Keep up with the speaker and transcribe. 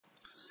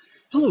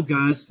Hello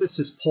guys, this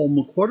is Paul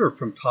McWhorter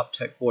from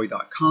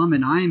TopTechBoy.com,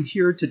 and I am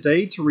here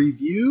today to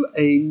review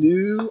a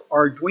new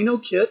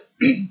Arduino kit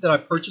that I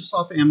purchased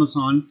off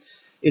Amazon.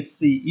 It's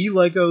the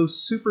Elegoo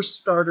Super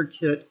Starter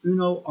Kit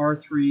Uno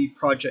R3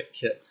 Project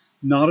Kit.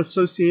 Not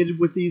associated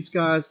with these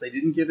guys. They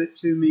didn't give it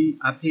to me.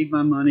 I paid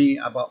my money.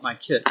 I bought my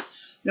kit.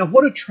 Now,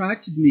 what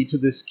attracted me to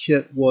this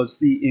kit was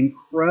the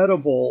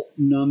incredible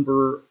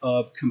number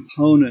of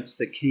components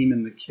that came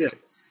in the kit.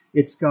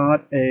 It's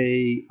got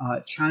a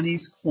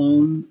Chinese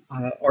clone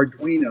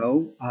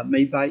Arduino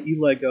made by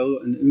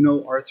Elegoo, an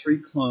Uno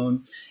R3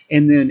 clone,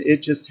 and then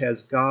it just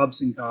has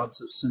gobs and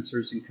gobs of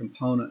sensors and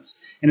components.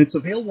 And it's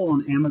available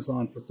on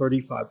Amazon for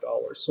 $35.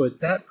 So at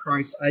that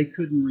price, I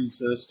couldn't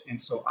resist,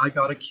 and so I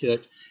got a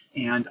kit,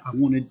 and I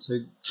wanted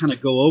to kind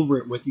of go over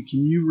it with you.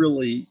 Can you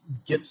really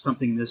get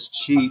something this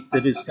cheap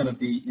that is going to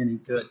be any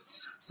good?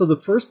 So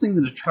the first thing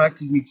that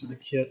attracted me to the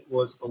kit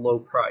was the low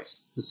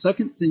price. The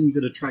second thing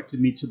that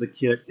attracted me to the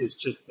kit is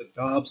just the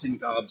gobs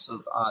and gobs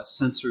of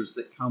sensors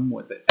that come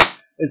with it.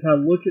 As I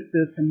look at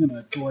this, I'm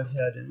going to go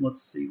ahead and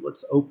let's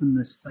open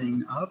this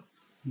thing up,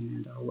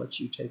 and I'll let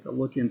you take a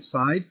look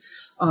inside.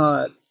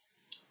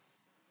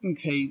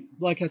 Okay,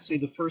 like I say,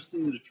 the first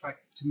thing that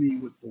attracted to me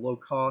was the low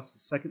cost. The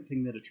second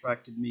thing that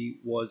attracted me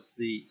was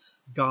the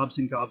gobs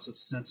and gobs of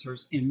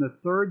sensors. And the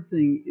third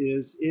thing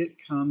is it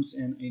comes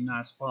in a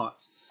nice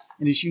box.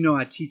 And as you know,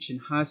 I teach in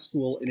high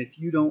school, and if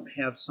you don't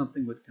have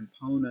something with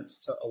components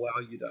to allow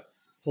you to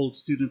hold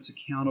students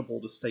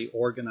accountable to stay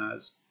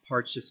organized,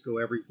 parts just go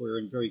everywhere,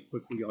 and very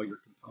quickly all your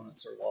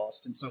components are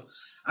lost. And so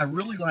I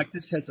really like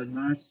this. Has a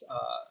nice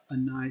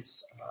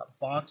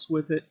box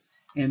with it.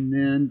 And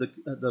then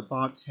the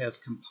box has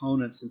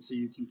components, and so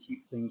you can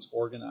keep things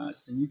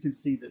organized. And you can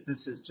see that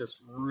this is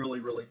just really,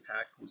 really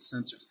packed with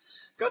sensors.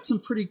 Got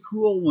some pretty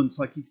cool ones,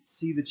 like you can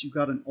see that you've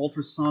got an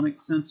ultrasonic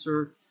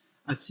sensor.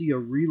 I see a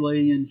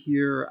relay in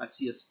here. I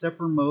see a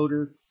stepper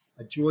motor,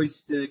 a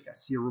joystick. I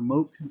see a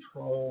remote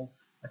control.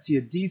 I see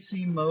a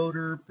DC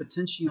motor,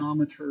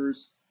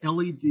 potentiometers,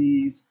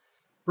 LEDs,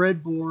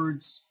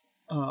 breadboards,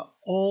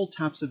 all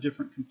types of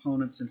different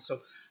components. And so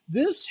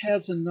this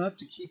has enough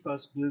to keep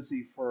us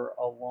busy for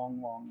a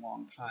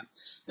long time.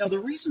 Now, the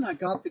reason I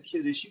got the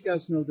kit is you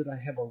guys know that I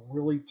have a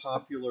really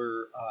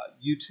popular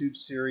YouTube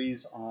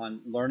series on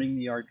learning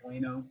the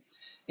Arduino.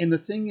 And the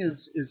thing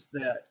is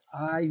that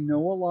I know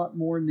a lot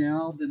more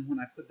now than when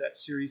I put that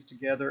series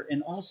together.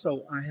 And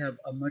also I have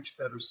a much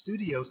better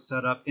studio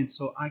set up, and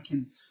so I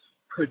can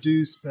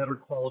produce better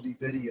quality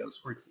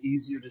videos where it's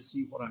easier to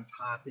see what I'm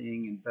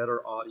typing and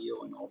better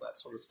audio and all that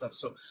sort of stuff.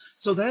 So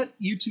that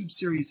YouTube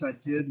series I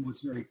did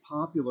was very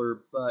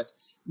popular, but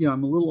you know,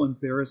 I'm a little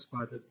embarrassed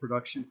by the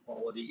production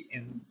quality,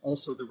 and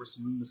also there were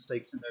some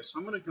mistakes in there. So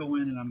I'm going to go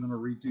in and I'm going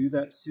to redo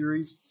that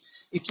series.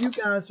 If you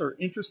guys are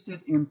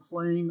interested in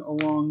playing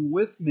along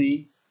with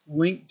me,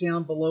 link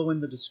down below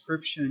in the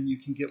description. You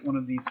can get one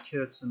of these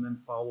kits and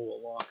then follow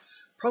along.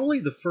 Probably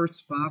the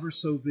first 5 or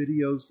so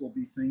videos will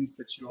be things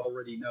that you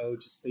already know,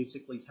 just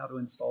basically how to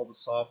install the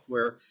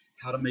software,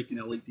 how to make an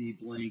LED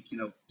blink, you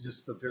know,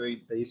 just the very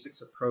basics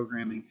of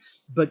programming.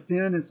 But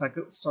then as I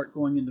start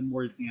going into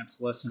more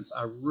advanced lessons,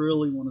 I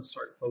really want to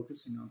start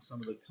focusing on some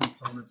of the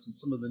components and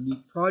some of the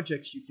neat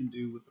projects you can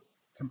do with the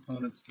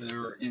components that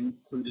are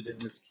included in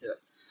this kit.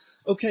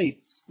 Okay,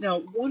 now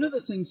one of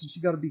the things that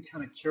you got to be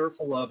kind of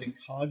careful of and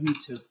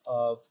cognitive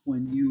of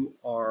when you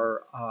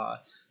are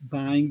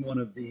buying one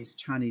of these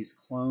Chinese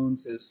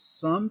clones is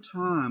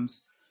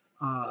sometimes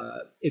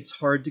it's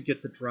hard to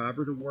get the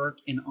driver to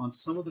work, and on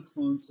some of the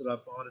clones that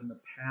I've bought in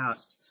the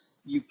past,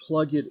 you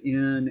plug it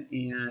in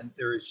and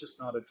there is just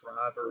not a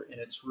driver,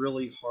 and it's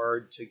really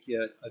hard to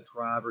get a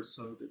driver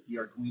so that the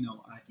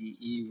Arduino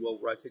IDE will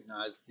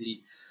recognize the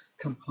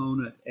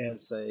component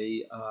as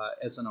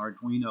an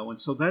Arduino. And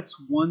so that's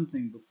one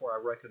thing before I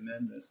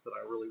recommend this that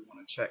I really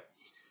want to check.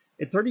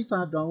 At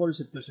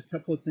 $35, if there's a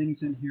couple of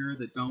things in here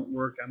that don't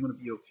work, I'm going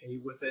to be okay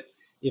with it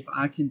if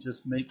I can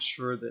just make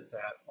sure that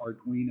that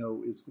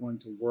Arduino is going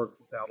to work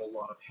without a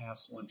lot of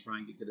hassle in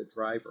trying to get a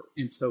driver.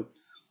 And so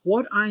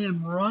what I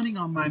am running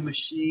on my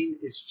machine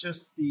is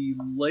just the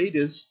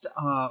latest,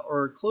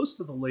 or close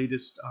to the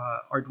latest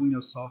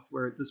Arduino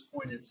software. At this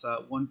point, it's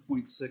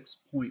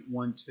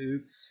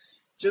 1.6.12.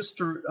 Just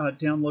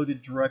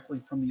downloaded directly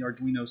from the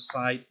Arduino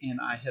site,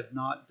 and I have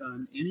not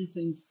done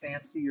anything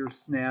fancy or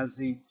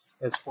snazzy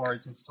as far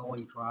as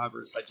installing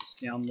drivers. I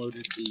just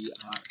downloaded the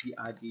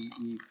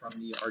IDE from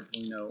the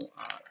Arduino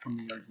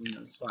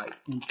site.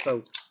 And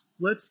so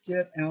let's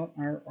get out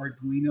our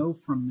Arduino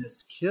from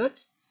this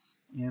kit.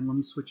 And let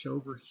me switch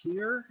over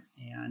here,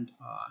 and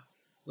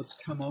let's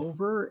come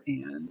over,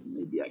 and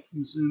maybe I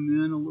can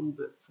zoom in a little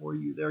bit for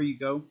you. There you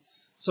go.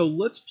 So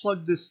let's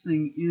plug this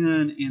thing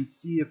in and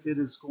see if it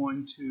is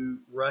going to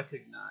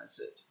recognize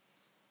it.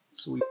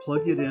 So we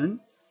plug it in,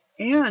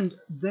 and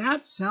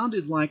that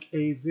sounded like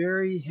a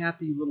very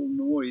happy little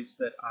noise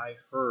that I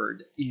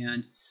heard.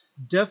 And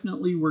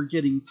definitely we're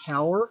getting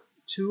power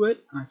to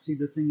it. I see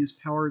the thing is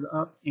powered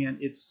up,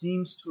 and it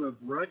seems to have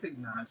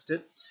recognized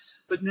it.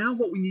 But now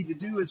what we need to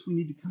do is we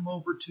need to come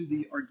over to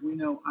the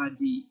Arduino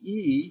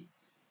IDE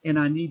and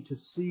I need to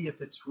see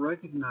if it's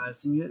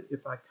recognizing it.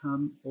 If I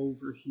come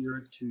over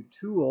here to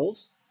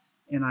Tools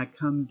and I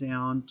come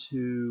down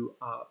to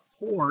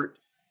Port,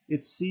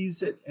 it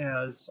sees it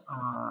as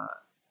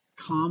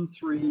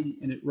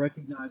COM3 and it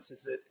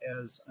recognizes it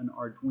as an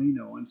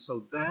Arduino, and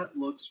so that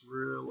looks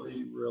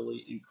really,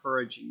 really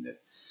encouraging. That,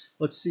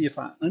 let's see if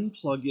I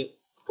unplug it,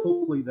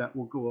 hopefully that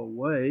will go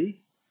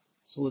away.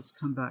 So let's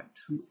come back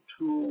to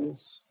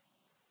Tools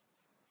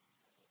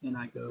and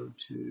I go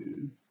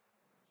to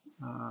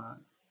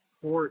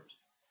Port,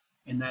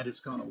 and that has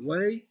gone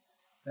away.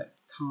 That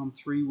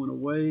COM3 went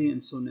away,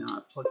 and so now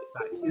I plug it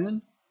back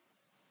in.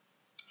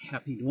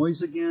 Happy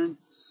noise again.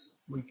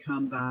 We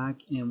come back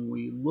and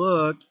we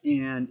look,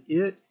 and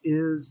it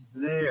is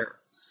there.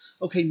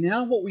 Okay,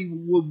 now what we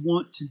would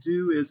want to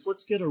do is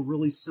let's get a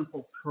really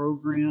simple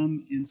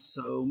program, and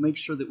so make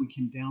sure that we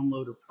can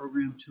download a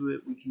program to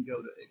it. We can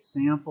go to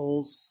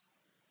Examples,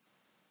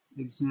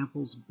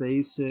 Examples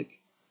Basic.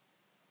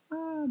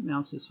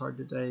 Mouse is hard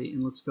today,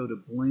 and let's go to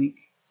Blink.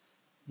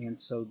 And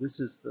so this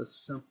is the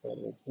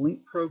simple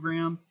Blink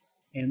program,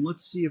 and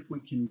let's see if we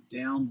can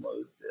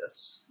download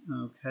this.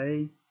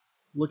 Okay,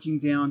 looking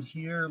down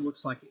here,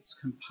 looks like it's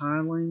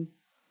compiling.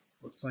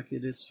 Looks like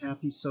it is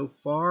happy so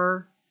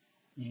far,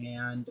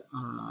 and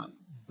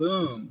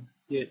boom,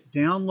 it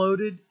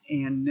downloaded.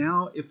 And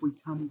now if we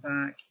come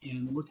back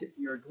and look at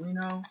the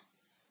Arduino,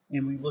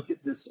 and we look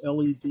at this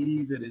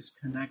LED that is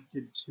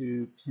connected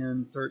to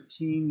pin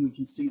 13, we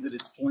can see that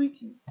it's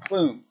blinking.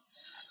 Boom.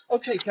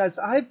 Okay, guys,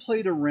 I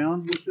played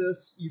around with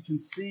this. You can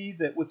see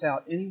that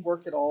without any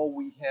work at all,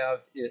 we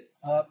have it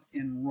up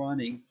and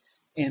running,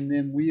 and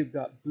then we have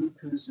got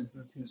bukus and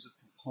bukus of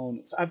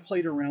components. I've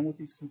played around with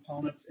these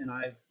components, and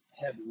I've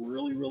had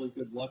really, really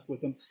good luck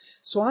with them.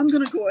 So I'm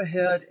going to go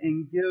ahead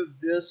and give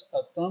this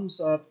a thumbs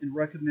up and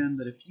recommend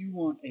that if you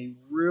want a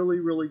really,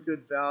 really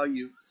good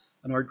value,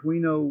 an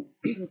Arduino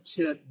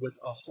kit with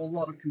a whole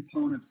lot of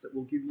components that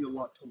will give you a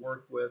lot to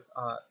work with,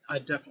 I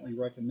definitely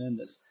recommend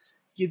this.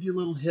 Give you a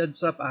little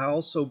heads up, I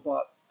also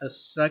bought a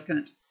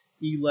second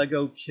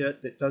Elegoo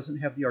kit that doesn't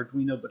have the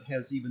Arduino but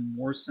has even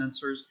more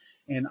sensors,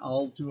 and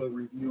I'll do a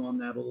review on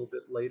that a little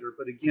bit later.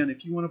 But again,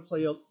 if you want to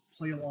play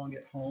along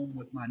at home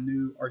with my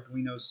new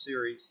Arduino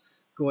series,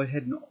 go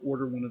ahead and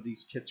order one of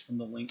these kits from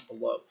the link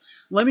below.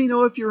 Let me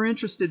know if you're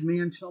interested,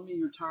 man. Tell me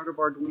you're tired of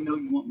Arduino,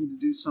 you want me to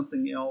do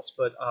something else,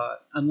 but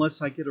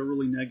unless I get a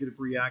really negative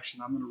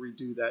reaction, I'm going to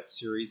redo that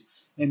series.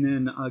 And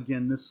then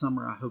again, this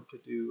summer I hope to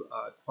do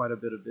quite a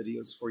bit of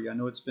videos for you. I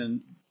know it's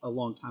been a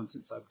long time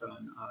since I've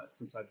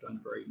done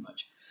very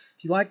much.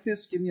 If you like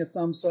this, give me a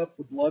thumbs up.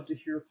 Would love to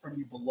hear from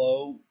you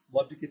below.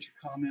 Love to get your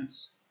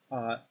comments.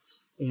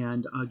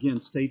 And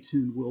again, stay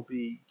tuned. We'll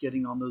be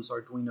getting on those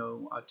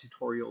Arduino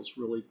tutorials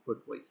really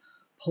quickly.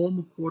 Paul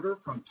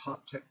McWhorter from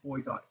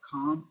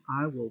TopTechBoy.com.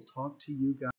 I will talk to you guys.